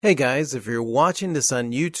Hey guys, if you're watching this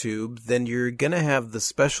on YouTube, then you're gonna have the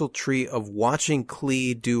special treat of watching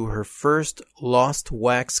Clee do her first lost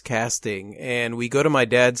wax casting. And we go to my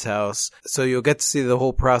dad's house, so you'll get to see the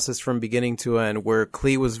whole process from beginning to end, where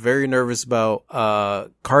Clee was very nervous about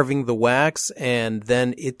carving the wax and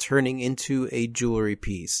then it turning into a jewelry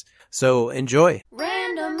piece. So enjoy!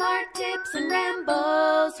 Random art tips and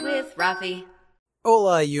rambles with Rafi.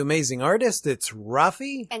 Hola, you amazing artist, it's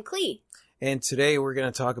Rafi. And Clee. And today we're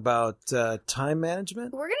going to talk about time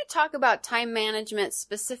management. We're going to talk about time management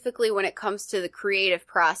specifically when it comes to the creative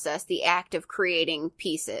process, the act of creating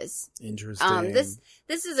pieces. Interesting.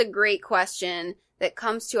 This is a great question that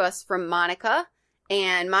comes to us from Monica.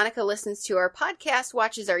 And Monica listens to our podcast,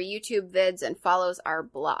 watches our YouTube vids, and follows our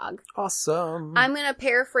blog. Awesome. I'm going to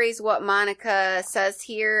paraphrase what Monica says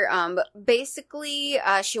here. But basically,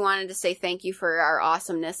 she wanted to say thank you for our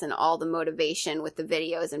awesomeness and all the motivation with the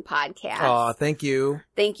videos and podcasts. Aw, thank you.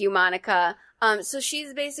 Thank you, Monica. So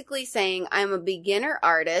she's basically saying, I'm a beginner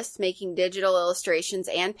artist making digital illustrations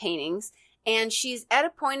and paintings. And she's at a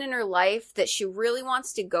point in her life that she really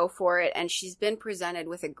wants to go for it, and she's been presented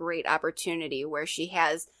with a great opportunity where she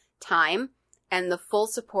has time and the full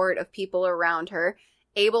support of people around her,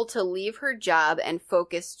 able to leave her job and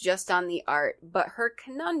focus just on the art. But her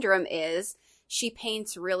conundrum is she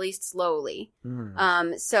paints really slowly.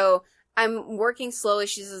 So I'm working slowly.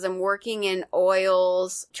 She says, I'm working in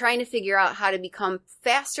oils, trying to figure out how to become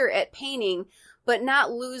faster at painting, but not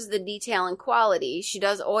lose the detail and quality. She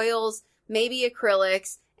does oils, maybe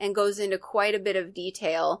acrylics, and goes into quite a bit of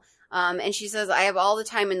detail. And she says, I have all the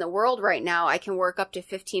time in the world right now. I can work up to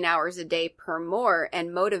 15 hours a day per more,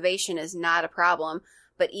 and motivation is not a problem.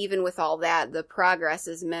 But even with all that, the progress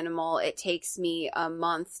is minimal. It takes me a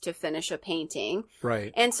month to finish a painting.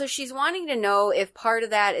 Right. And so she's wanting to know if part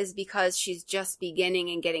of that is because she's just beginning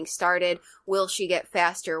and getting started. Will she get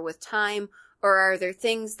faster with time? Or are there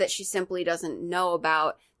things that she simply doesn't know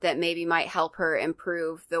about that maybe might help her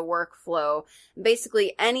improve the workflow?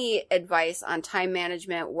 Basically, any advice on time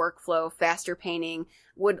management, workflow, faster painting.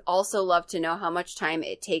 Would also love to know how much time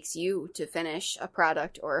it takes you to finish a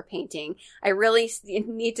product or a painting. I really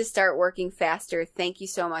need to start working faster. Thank you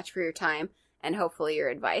so much for your time and hopefully your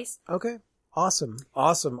advice. Okay. Awesome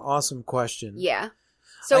question. Yeah.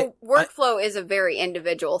 So workflow is a very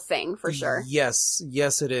individual thing for sure. Yes,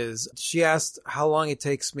 it is. She asked how long it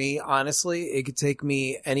takes me. Honestly, it could take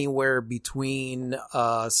me anywhere between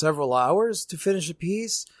several hours to finish a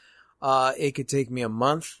piece. It could take me a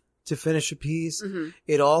month to finish a piece. Mm-hmm.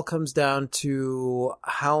 It all comes down to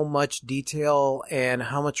how much detail and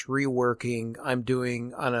how much reworking I'm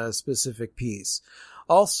doing on a specific piece.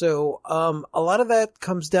 Also, a lot of that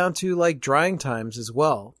comes down to like drying times as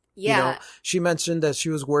well. Yeah. You know, she mentioned that she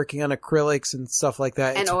was working on acrylics and stuff like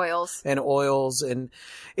that. And oils. And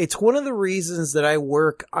it's one of the reasons that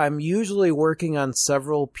I'm usually working on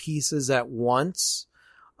several pieces at once.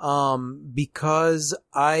 Because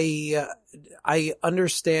I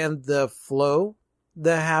understand the flow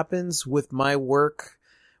that happens with my work,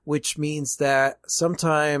 which means that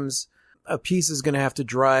sometimes a piece is going to have to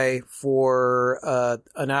dry for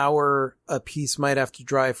an hour. A piece might have to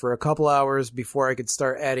dry for a couple hours before I could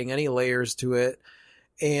start adding any layers to it.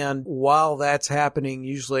 And while that's happening,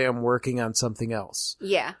 usually I'm working on something else.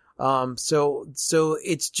 Yeah. So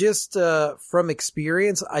it's just from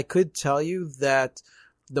experience, I could tell you that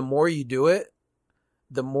the more you do it,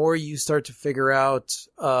 the more you start to figure out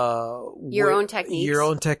your own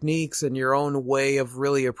techniques and your own way of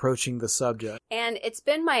really approaching the subject. And it's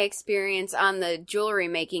been my experience on the jewelry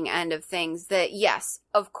making end of things that, yes,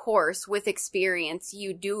 of course, with experience,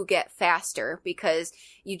 you do get faster because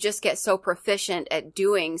you just get so proficient at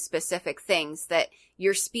doing specific things that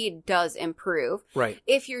your speed does improve. Right.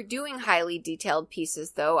 If you're doing highly detailed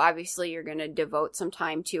pieces, though, obviously you're going to devote some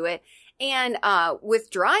time to it. And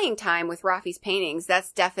with drying time with Rafi's paintings,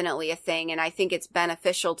 that's definitely a thing. And I think it's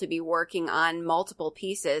beneficial to be working on multiple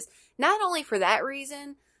pieces, not only for that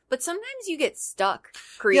reason, but sometimes you get stuck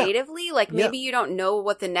creatively. Yeah. Like maybe you don't know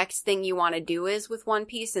what the next thing you want to do is with one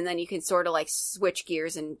piece, and then you can sort of like switch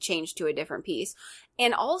gears and change to a different piece.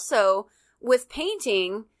 And also with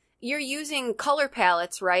painting, you're using color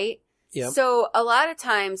palettes, right? Yep. So a lot of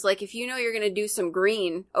times, like if you know you're going to do some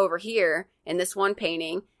green over here in this one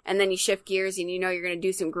painting, and then you shift gears and you know you're going to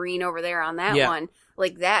do some green over there on that one,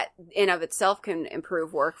 like that in of itself can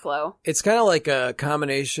improve workflow. It's kind of like a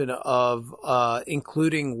combination of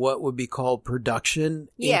including what would be called production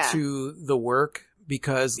into the work,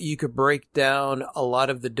 because you could break down a lot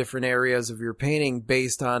of the different areas of your painting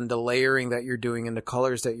based on the layering that you're doing and the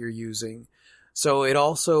colors that you're using. So it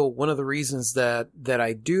also, one of the reasons that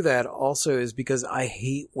I do that also is because I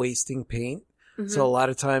hate wasting paint. Mm-hmm. So a lot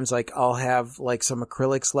of times, like, I'll have like some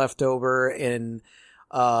acrylics left over, and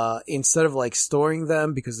instead of like storing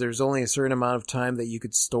them, because there's only a certain amount of time that you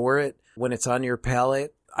could store it when it's on your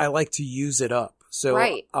palette, I like to use it up. So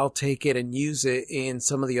Right. I'll take it and use it in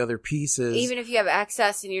some of the other pieces. Even if you have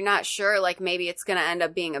excess and you're not sure, like maybe it's going to end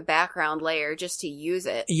up being a background layer just to use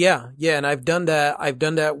it. Yeah, and I've done that. I've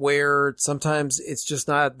done that where sometimes it's just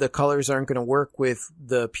not, the colors aren't going to work with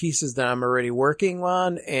the pieces that I'm already working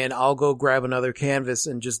on, and I'll go grab another canvas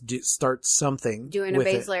and just start something. Doing a with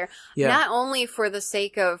base it. layer. Yeah. Not only for the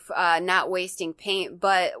sake of not wasting paint,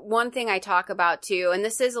 but one thing I talk about too, and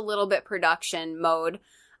this is a little bit production mode,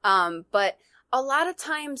 but a lot of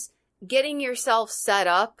times getting yourself set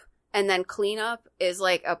up and then clean up is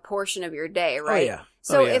like a portion of your day, right? Oh, yeah.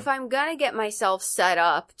 So Oh, yeah. if I'm going to get myself set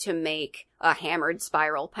up to make a hammered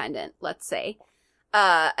spiral pendant, let's say,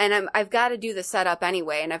 and I've got to do the setup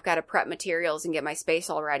anyway, and I've got to prep materials and get my space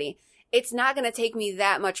all ready, it's not going to take me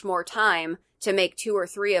that much more time to make 2 or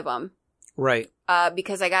 3 of them. Right.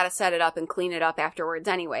 Because I got to set it up and clean it up afterwards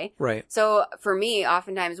anyway. Right. So for me,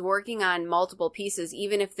 oftentimes working on multiple pieces,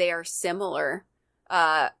 even if they are similar,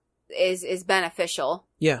 is beneficial.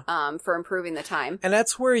 Yeah. For improving the time. And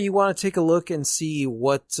that's where you want to take a look and see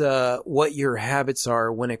what your habits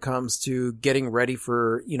are when it comes to getting ready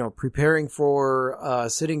for, preparing for,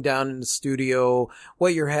 sitting down in the studio,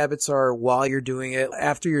 what your habits are while you're doing it.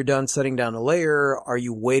 After you're done setting down a layer, are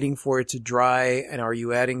you waiting for it to dry, and are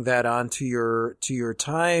you adding that on to your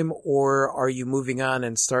time, or are you moving on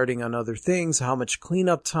and starting on other things? How much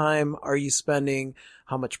cleanup time are you spending?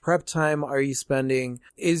 How much prep time are you spending?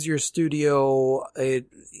 Is your studio,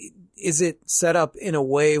 is it set up in a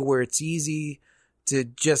way where it's easy to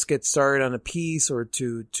just get started on a piece, or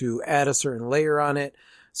to add a certain layer on it?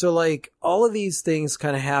 So like all of these things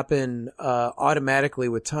kind of happen automatically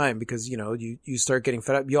with time, because, you start getting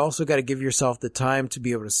fed up. You also got to give yourself the time to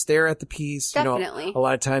be able to stare at the piece. Definitely. A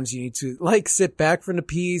lot of times you need to like sit back from the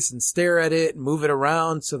piece and stare at it and move it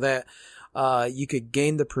around so that you could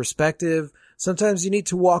gain the perspective. Sometimes you need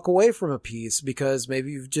to walk away from a piece because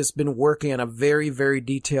maybe you've just been working on a very, very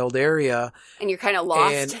detailed area. And you're kind of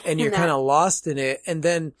lost. And you're kind of lost in it. And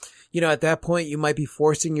then, at that point, you might be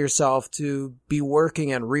forcing yourself to be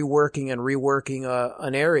working and reworking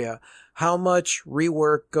an area. How much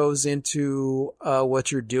rework goes into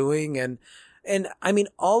what you're doing? And I mean,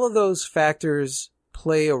 all of those factors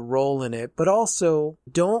play a role in it, but also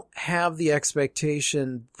don't have the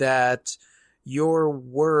expectation that your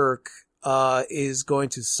work is going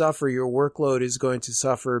to suffer, your workload is going to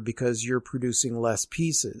suffer because you're producing less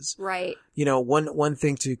pieces. Right. One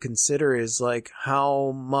thing to consider is like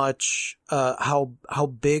how much,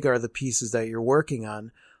 how big are the pieces that you're working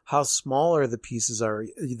on? How small are the pieces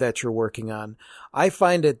that you're working on? I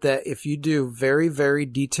find it that if you do very, very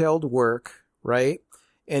detailed work, right,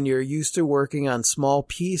 and you're used to working on small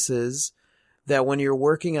pieces, that when you're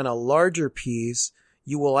working on a larger piece,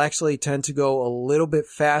 you will actually tend to go a little bit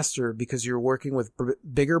faster because you're working with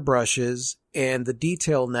bigger brushes, and the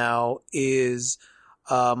detail now is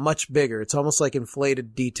much bigger. It's almost like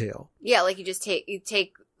inflated detail. Yeah, like you take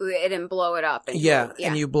it and blow it up. And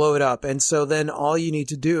and you blow it up. And so then all you need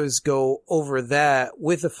to do is go over that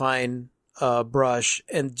with a fine brush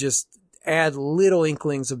and just add little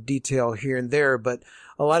inklings of detail here and there. But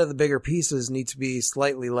a lot of the bigger pieces need to be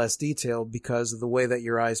slightly less detailed because of the way that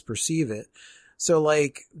your eyes perceive it. So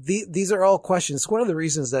like these are all questions. One of the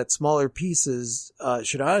reasons that smaller pieces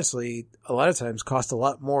should honestly a lot of times cost a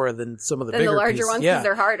lot more than some of the bigger larger pieces. ones, because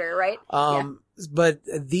they're harder, right? But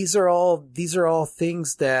these are all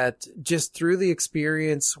things that just through the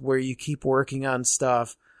experience where you keep working on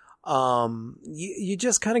stuff, you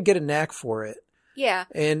just kind of get a knack for it. Yeah.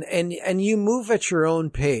 And you move at your own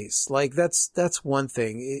pace. Like that's one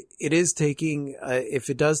thing. It is taking, if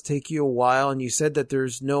it does take you a while, and you said that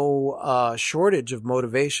there's no, shortage of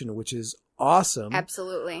motivation, which is awesome.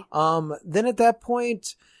 Absolutely. Then at that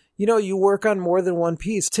point, you work on more than one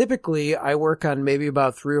piece. Typically, I work on maybe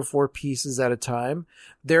about 3 or 4 pieces at a time.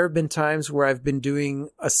 There have been times where I've been doing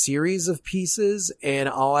a series of pieces, and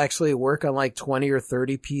I'll actually work on like 20 or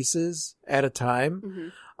 30 pieces at a time. Mm-hmm.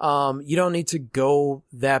 You don't need to go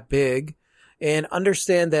that big, and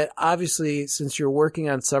understand that obviously since you're working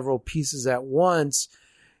on several pieces at once,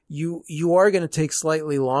 you are going to take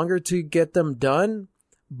slightly longer to get them done,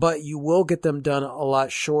 but you will get them done a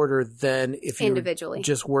lot shorter than if you're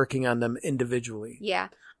just working on them individually. Yeah.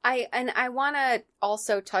 I want to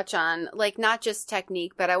also touch on like not just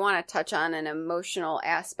technique, but I want to touch on an emotional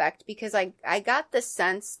aspect, because I got the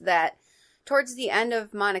sense that towards the end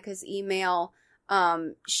of Monica's email,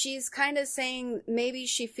 she's kind of saying maybe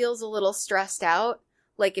she feels a little stressed out.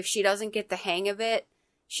 Like if she doesn't get the hang of it,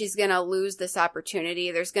 she's going to lose this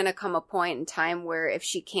opportunity. There's going to come a point in time where if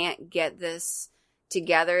she can't get this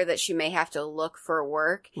together, that she may have to look for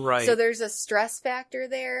work. Right. So there's a stress factor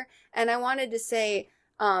there. And I wanted to say,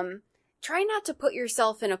 try not to put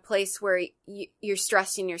yourself in a place where you're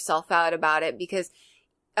stressing yourself out about it, because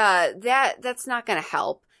that's not going to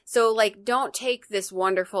help. So, like, don't take this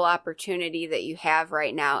wonderful opportunity that you have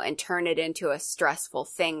right now and turn it into a stressful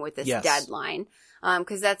thing with this deadline.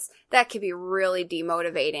 Because that could be really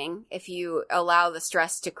demotivating if you allow the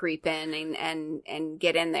stress to creep in and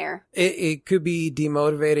get in there. It could be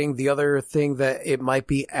demotivating. The other thing that it might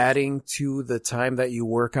be adding to the time that you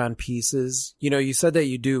work on pieces. You know, you said that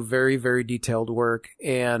you do very, very detailed work,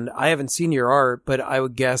 and I haven't seen your art, but I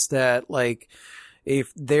would guess that, like,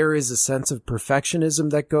 if there is a sense of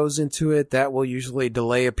perfectionism that goes into it, that will usually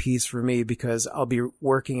delay a piece for me, because I'll be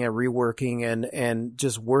working and reworking and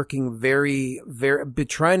just working very, very,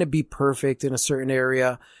 trying to be perfect in a certain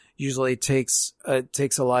area usually takes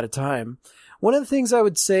a lot of time. One of the things I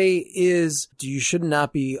would say is you should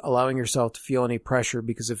not be allowing yourself to feel any pressure,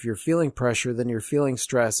 because if you're feeling pressure, then you're feeling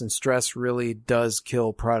stress, and stress really does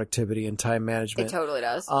kill productivity and time management. It totally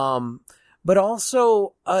does. But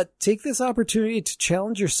also, take this opportunity to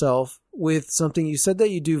challenge yourself with something. You said that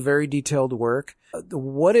you do very detailed work.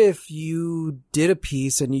 What if you did a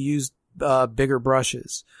piece and you used bigger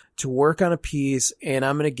brushes to work on a piece, and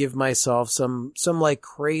I'm going to give myself some like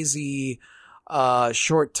crazy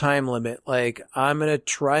short time limit. Like, I'm going to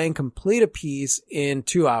try and complete a piece in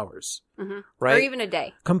 2 hours. Mm-hmm. Right? Or even a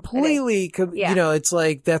day. Completely, you know, it's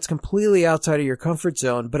like that's completely outside of your comfort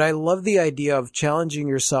zone. But I love the idea of challenging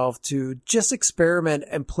yourself to just experiment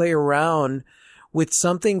and play around with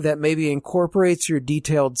something that maybe incorporates your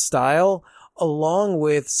detailed style, along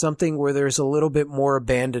with something where there's a little bit more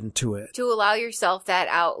abandon to it. To allow yourself that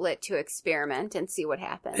outlet to experiment and see what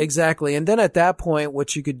happens. Exactly. And then at that point,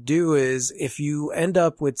 what you could do is, if you end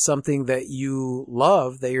up with something that you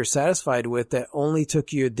love, that you're satisfied with, that only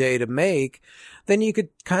took you a day to make, then you could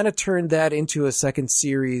kind of turn that into a second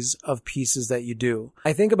series of pieces that you do.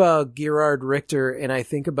 I think about Gerhard Richter, and I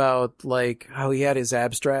think about like how he had his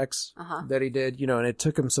abstracts that he did, you know, and it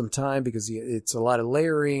took him some time because it's a lot of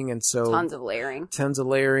layering, and so tons of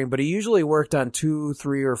layering, but he usually worked on 2,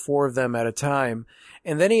 3, or 4 of them at a time.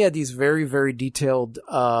 And then he had these very, very detailed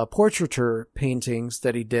portraiture paintings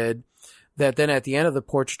that he did, that then at the end of the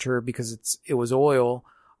portraiture, because it was oil,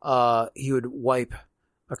 he would wipe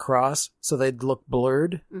across so they'd look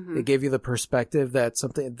blurred. Mm-hmm. It gave you the perspective that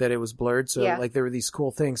it was blurred. So like there were these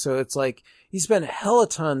cool things. So it's like he spent hella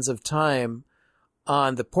tons of time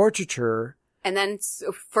on the portraiture. And then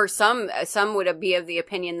for some would be of the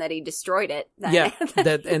opinion that he destroyed it. Yeah,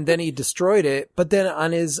 and then he destroyed it. But then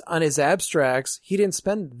on his abstracts, he didn't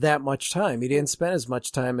spend that much time. He didn't spend as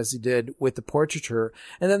much time as he did with the portraiture.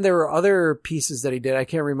 And then there were other pieces that he did. I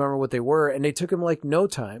can't remember what they were, and they took him like no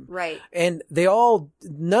time. Right. And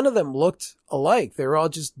none of them looked alike. They were all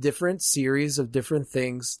just different series of different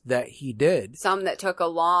things that he did. Some that took a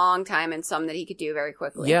long time and some that he could do very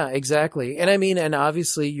quickly. Yeah, exactly. And I mean, and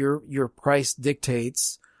obviously your price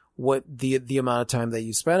dictates what the amount of time that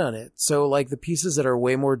you spend on it. So like the pieces that are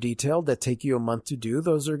way more detailed that take you a month to do,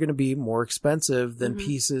 those are going to be more expensive than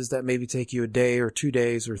pieces that maybe take you a day or 2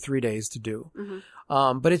 days or 3 days to do.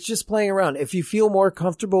 Mm-hmm. But it's just playing around. If you feel more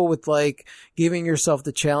comfortable with like giving yourself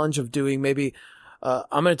the challenge of doing maybe,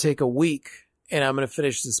 I'm going to take a week and I'm going to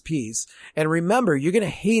finish this piece. And remember, you're going to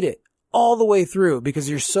hate it all the way through because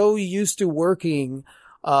you're so used to working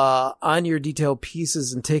on your detailed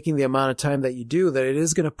pieces and taking the amount of time that you do that it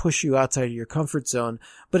is going to push you outside of your comfort zone.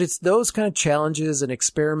 But it's those kind of challenges and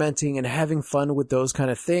experimenting and having fun with those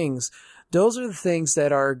kind of things. Those are the things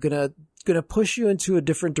that are going to push you into a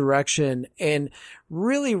different direction and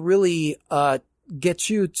really, really, get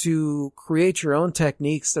you to create your own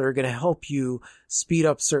techniques that are going to help you speed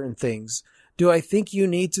up certain things. Do I think you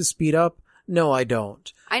need to speed up? No, I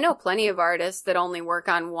don't. I know plenty of artists that only work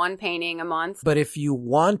on one painting a month. But if you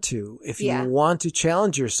want to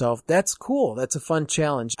challenge yourself, that's cool. That's a fun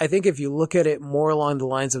challenge. I think if you look at it more along the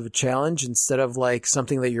lines of a challenge instead of like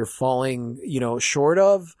something that you're falling, short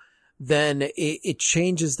of, then it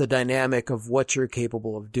changes the dynamic of what you're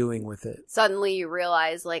capable of doing with it. Suddenly you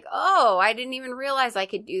realize like, oh, I didn't even realize I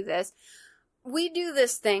could do this. We do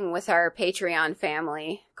this thing with our Patreon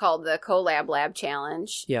family called the Collab Lab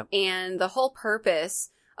Challenge. Yeah. And the whole purpose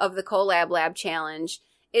of the Collab Lab Challenge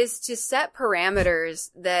is to set parameters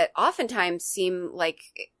that oftentimes seem like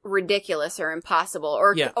ridiculous or impossible,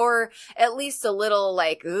 or at least a little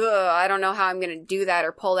like, ugh, I don't know how I'm going to do that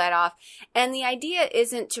or pull that off. And the idea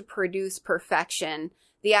isn't to produce perfection.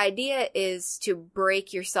 The idea is to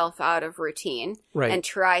break yourself out of routine and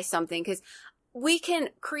try something, because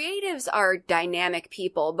creatives are dynamic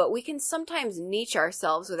people, but we can sometimes niche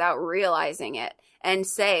ourselves without realizing it and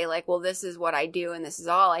say like, well, this is what I do and this is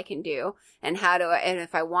all I can do. And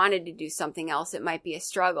if I wanted to do something else, it might be a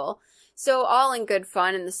struggle. So all in good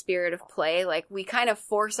fun in the spirit of play, like we kind of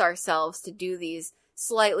force ourselves to do these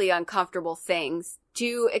slightly uncomfortable things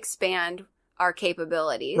to expand our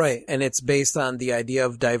capabilities. Right. And it's based on the idea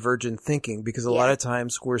of divergent thinking, because a lot of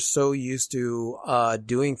times we're so used to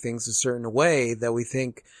doing things a certain way that we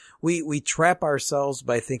think we trap ourselves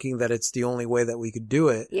by thinking that it's the only way that we could do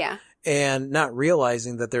it. Yeah. And not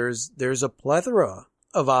realizing that there's a plethora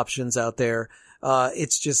of options out there.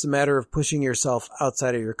 It's just a matter of pushing yourself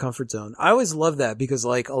outside of your comfort zone. I always love that, because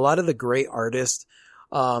like a lot of the great artists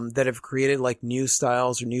that have created like new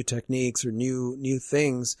styles or new techniques or new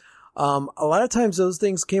things, a lot of times those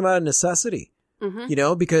things came out of necessity,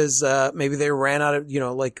 because maybe they ran out of,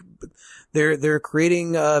 like they're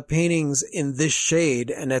creating paintings in this shade,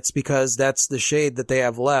 and that's because that's the shade that they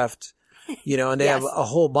have left, and they have a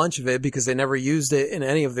whole bunch of it because they never used it in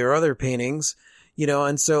any of their other paintings,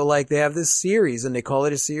 and so like they have this series and they call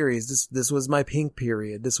it a series. This was my pink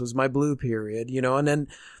period. This was my blue period, and then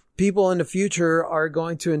people in the future are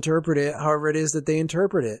going to interpret it however it is that they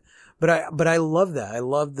interpret it. But I love that. I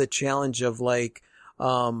love the challenge of like,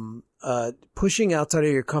 pushing outside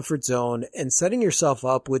of your comfort zone and setting yourself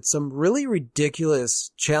up with some really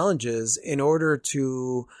ridiculous challenges in order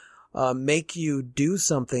to, make you do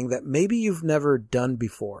something that maybe you've never done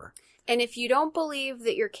before. And if you don't believe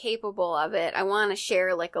that you're capable of it, I want to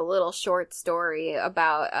share like a little short story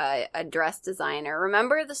about a dress designer.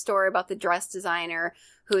 Remember the story about the dress designer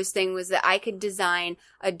whose thing was that I could design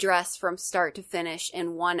a dress from start to finish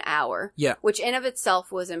in 1 hour. Yeah. Which in of itself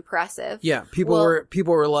was impressive. Yeah. People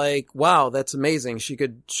were like, wow, that's amazing. She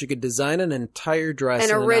could design an entire dress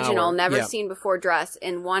in an original, hour. never seen before dress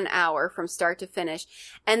in 1 hour from start to finish.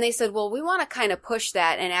 And they said, well, we want to kind of push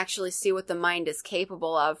that and actually see what the mind is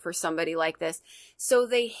capable of for somebody like this. So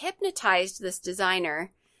they hypnotized this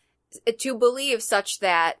designer to believe such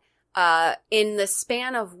that in the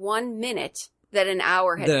span of 1 minute, that an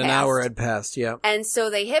hour had passed. Yeah. And so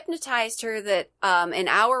they hypnotized her that an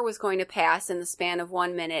hour was going to pass in the span of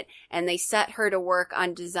 1 minute, and they set her to work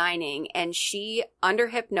on designing, and she, under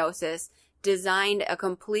hypnosis, designed a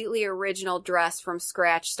completely original dress from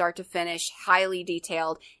scratch, start to finish, highly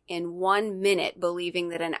detailed, in 1 minute, believing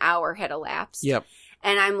that an hour had elapsed. Yep.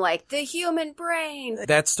 And I'm like, the human brain.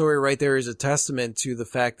 That story right there is a testament to the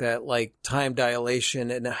fact that like time dilation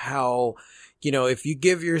and how, if you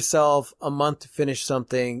give yourself a month to finish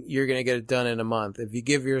something, you're going to get it done in a month. If you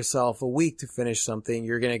give yourself a week to finish something,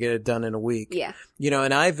 you're going to get it done in a week. Yeah.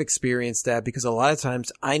 And I've experienced that because a lot of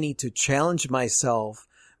times I need to challenge myself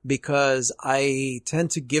because I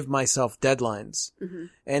tend to give myself deadlines. Mm-hmm.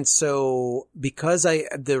 And so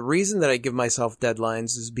the reason that I give myself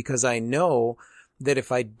deadlines is because I know that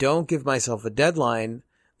if I don't give myself a deadline,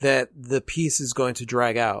 that the piece is going to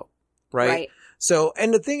drag out. Right. So,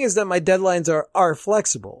 and the thing is that my deadlines are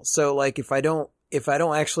flexible. So like if I don't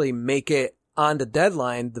actually make it on the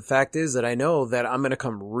deadline, the fact is that I know that I'm going to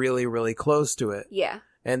come really, really close to it. Yeah.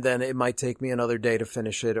 And then it might take me another day to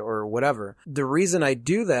finish it or whatever. The reason I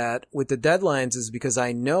do that with the deadlines is because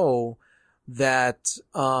I know that,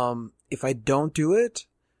 if I don't do it,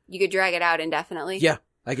 you could drag it out indefinitely. Yeah.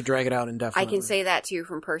 I could drag it out indefinitely. I can say that too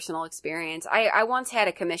from personal experience. I once had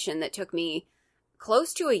a commission that took me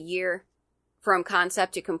close to a year from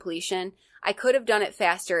concept to completion. I could have done it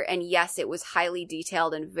faster, and yes, it was highly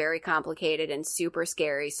detailed and very complicated and super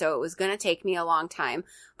scary, so it was going to take me a long time,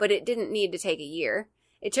 but it didn't need to take a year.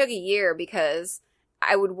 It took a year because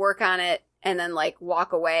I would work on it and then like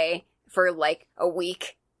walk away for like a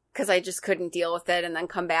week because I just couldn't deal with it, and then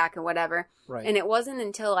come back and whatever. Right. And it wasn't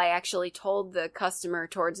until I actually told the customer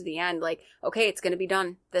towards the end, like, okay, it's going to be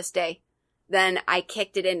done this day. Then I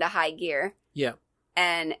kicked it into high gear. Yeah.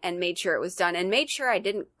 And made sure it was done, and made sure I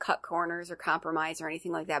didn't cut corners or compromise or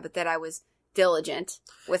anything like that, but that I was diligent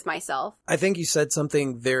with myself. I think you said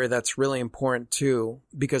something there that's really important too,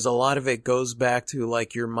 because a lot of it goes back to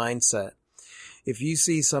like your mindset. If you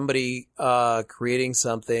see somebody creating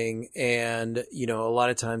something and, a lot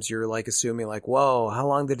of times you're like assuming like, whoa, how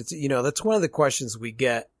long did it, that's one of the questions we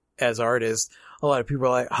get as artists. A lot of people are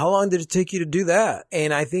like, how long did it take you to do that?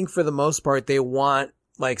 And I think for the most part, they want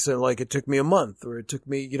So it took me a month, or it took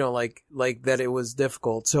me, like that it was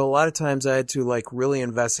difficult. So a lot of times I had to like really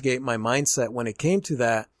investigate my mindset when it came to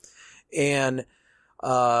that, and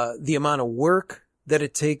the amount of work that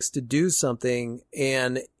it takes to do something,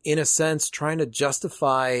 and in a sense trying to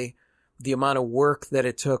justify the amount of work that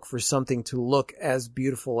it took for something to look as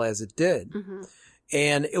beautiful as it did. Mm-hmm.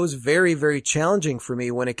 And it was very, very challenging for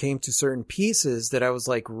me when it came to certain pieces that I was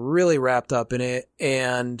like really wrapped up in it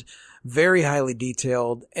and very highly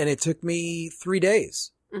detailed. And it took me 3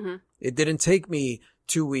 days. Mm-hmm. It didn't take me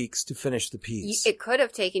 2 weeks to finish the piece. It could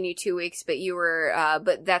have taken you 2 weeks, but you were,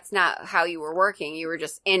 but that's not how you were working. You were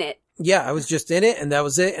just in it. Yeah, I was just in it, and that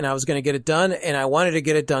was it. And I was going to get it done, and I wanted to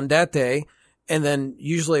get it done that day. And then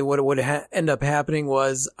usually what would end up happening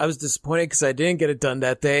was I was disappointed because I didn't get it done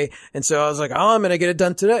that day. And so I was like, oh, I'm going to get it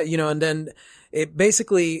done today, and then it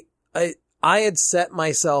basically, I had set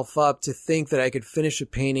myself up to think that I could finish a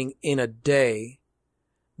painting in a day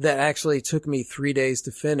that actually took me 3 days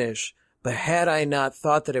to finish. But had I not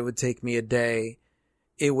thought that it would take me a day,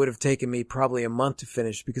 it would have taken me probably a month to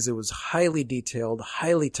finish because it was highly detailed,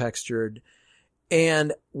 highly textured.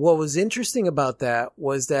 And what was interesting about that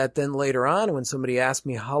was that then later on, when somebody asked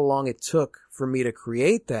me how long it took for me to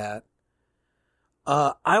create that,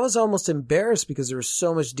 I was almost embarrassed because there was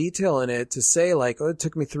so much detail in it to say like, oh, it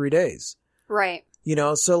took me 3 days. Right.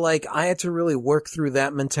 So like I had to really work through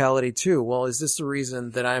that mentality too. Well, is this the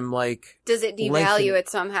reason that I'm like... Does it devalue it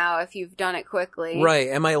somehow if you've done it quickly? Right.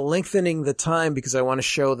 Am I lengthening the time because I want to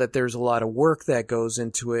show that there's a lot of work that goes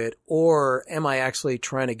into it? Or am I actually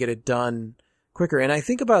trying to get it done quicker? And I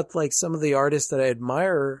think about like some of the artists that I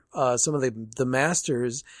admire, some of the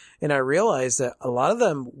masters, and I realized that a lot of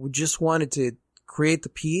them just wanted to create the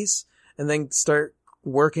piece and then start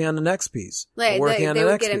working on the next piece. They would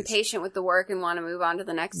get impatient with the work and want to move on to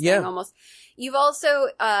the next thing almost. You've also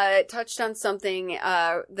touched on something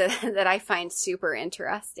that I find super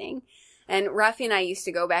interesting. And Rafi and I used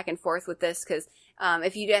to go back and forth with this because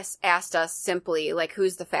if you just asked us simply, like,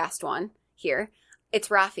 who's the fast one here, it's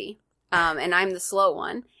Rafi. And I'm the slow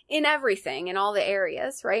one in everything, in all the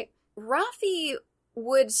areas, right? Rafi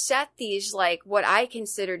would set these, like, what I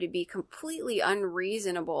consider to be completely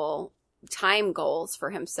unreasonable time goals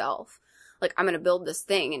for himself. Like, I'm going to build this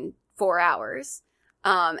thing in 4 hours.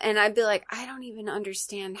 And I'd be like, I don't even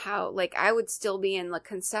understand how, like, I would still be in the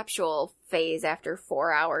conceptual phase after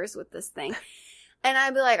 4 hours with this thing. And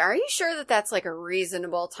I'd be like, are you sure that that's like a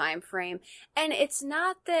reasonable time frame? And it's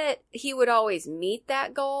not that he would always meet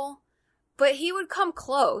that goal, but he would come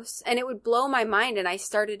close and it would blow my mind. And I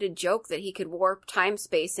started to joke that he could warp time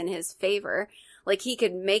space in his favor. Like he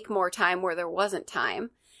could make more time where there wasn't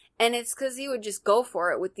time. And it's because he would just go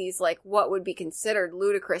for it with these, like, what would be considered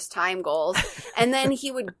ludicrous time goals. And then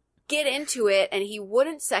he would get into it and he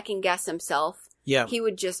wouldn't second guess himself. Yeah. He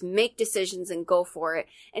would just make decisions and go for it.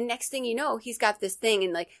 And next thing you know, he's got this thing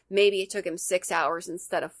and, like, maybe it took him 6 hours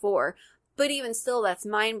instead of 4. But even still, that's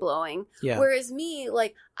mind-blowing. Yeah. Whereas me,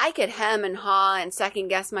 like, I could hem and haw and second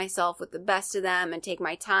guess myself with the best of them and take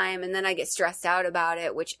my time. And then I get stressed out about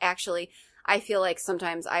it, which actually... I feel like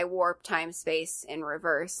sometimes I warp time space in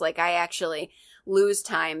reverse. Like I actually lose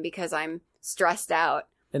time because I'm stressed out.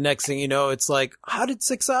 The next thing you know, it's like, how did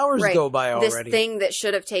 6 hours go by already? This thing that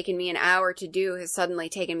should have taken me an hour to do has suddenly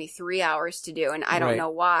taken me 3 hours to do. And I don't know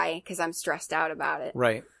why, because I'm stressed out about it.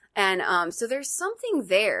 Right. And so there's something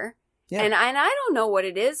there. Yeah. And I don't know what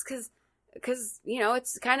it is because,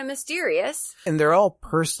 it's kind of mysterious. And they're all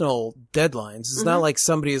personal deadlines. It's not like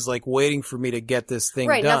somebody is like waiting for me to get this thing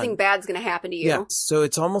done. Right, nothing bad's going to happen to you. Yeah. So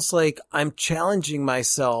it's almost like I'm challenging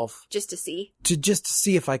myself. Just to see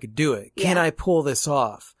if I could do it. Can I pull this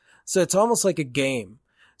off? So it's almost like a game.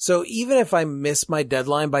 So even if I miss my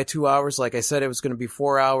deadline by 2 hours, like I said, it was going to be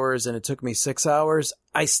 4 hours and it took me 6 hours,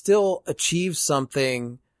 I still achieved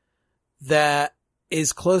something that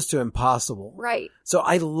is close to impossible. Right. So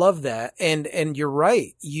I love that. And you're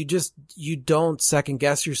right. You don't second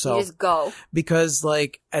guess yourself. You just go. Because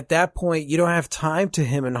like at that point, you don't have time to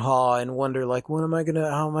hem and haw and wonder like, how am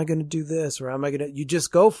I going to do this? Or you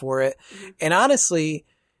just go for it. Mm-hmm. And honestly,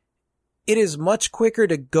 it is much quicker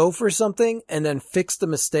to go for something and then fix the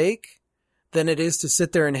mistake than it is to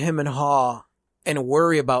sit there and hem and haw and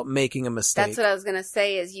worry about making a mistake. That's what I was going to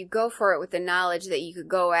say is you go for it with the knowledge that you could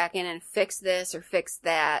go back in and fix this or fix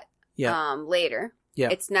that later. Yeah.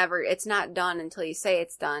 It's not done until you say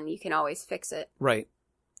it's done. You can always fix it. Right.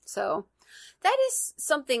 So that is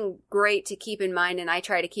something great to keep in mind, and I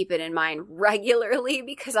try to keep it in mind regularly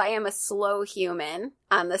because I am a slow human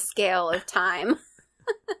on the scale of time.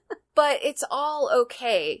 But it's all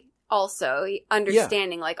okay. also,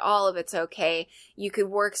 understanding like all of it's okay. You could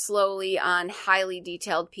work slowly on highly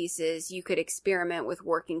detailed pieces. You could experiment with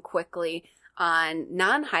working quickly on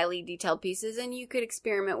non-highly detailed pieces, and you could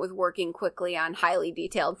experiment with working quickly on highly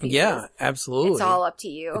detailed pieces. Yeah, absolutely. It's all up to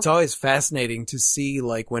you. It's always fascinating to see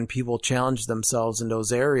like when people challenge themselves in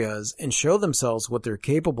those areas and show themselves what they're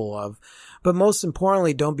capable of. But most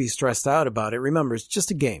importantly, don't be stressed out about it. Remember, it's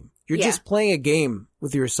just a game. You're just playing a game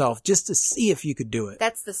with yourself just to see if you could do it.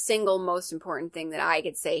 That's the single most important thing that I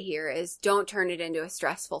could say here is don't turn it into a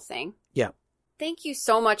stressful thing. Yeah. Thank you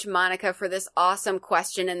so much, Monica, for this awesome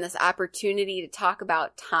question and this opportunity to talk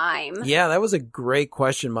about time. Yeah, that was a great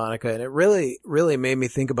question, Monica. And it really, really made me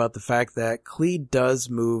think about the fact that Klee does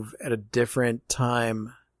move at a different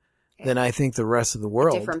time than I think the rest of the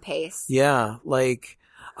world. Different pace. Yeah. Like,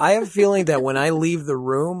 I have a feeling that when I leave the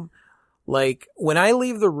room,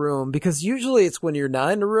 because usually it's when you're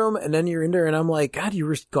not in the room and then you're in there and I'm like, God, you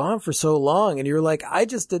were gone for so long. And you're like, I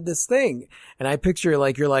just did this thing. And I picture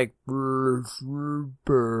like, you're like, that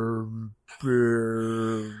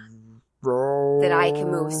I can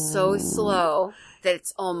move so slow that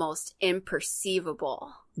it's almost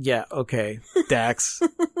imperceivable. Yeah. Okay. Dax.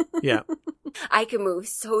 Yeah. I can move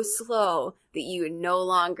so slow that you no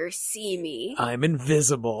longer see me. I'm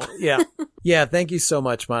invisible. Yeah. Yeah. Thank you so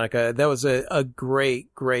much, Monica. That was a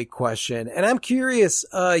great, great question. And I'm curious,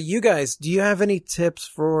 you guys, do you have any tips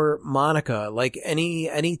for Monica? Like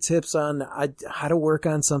any tips on how to work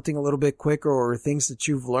on something a little bit quicker, or things that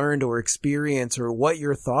you've learned or experienced, or what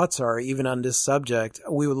your thoughts are even on this subject?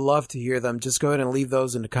 We would love to hear them. Just go ahead and leave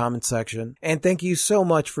those in the comment section. And thank you so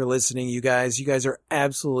much for listening, you guys. You guys are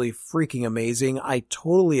absolutely freaking amazing. I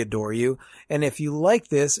totally adore you. And if you like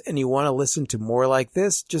this and you want to listen to more like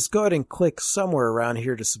this, just go ahead and click somewhere around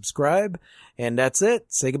here to subscribe. And that's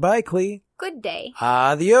it. Say goodbye, Klee. Good day.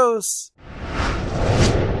 Adios.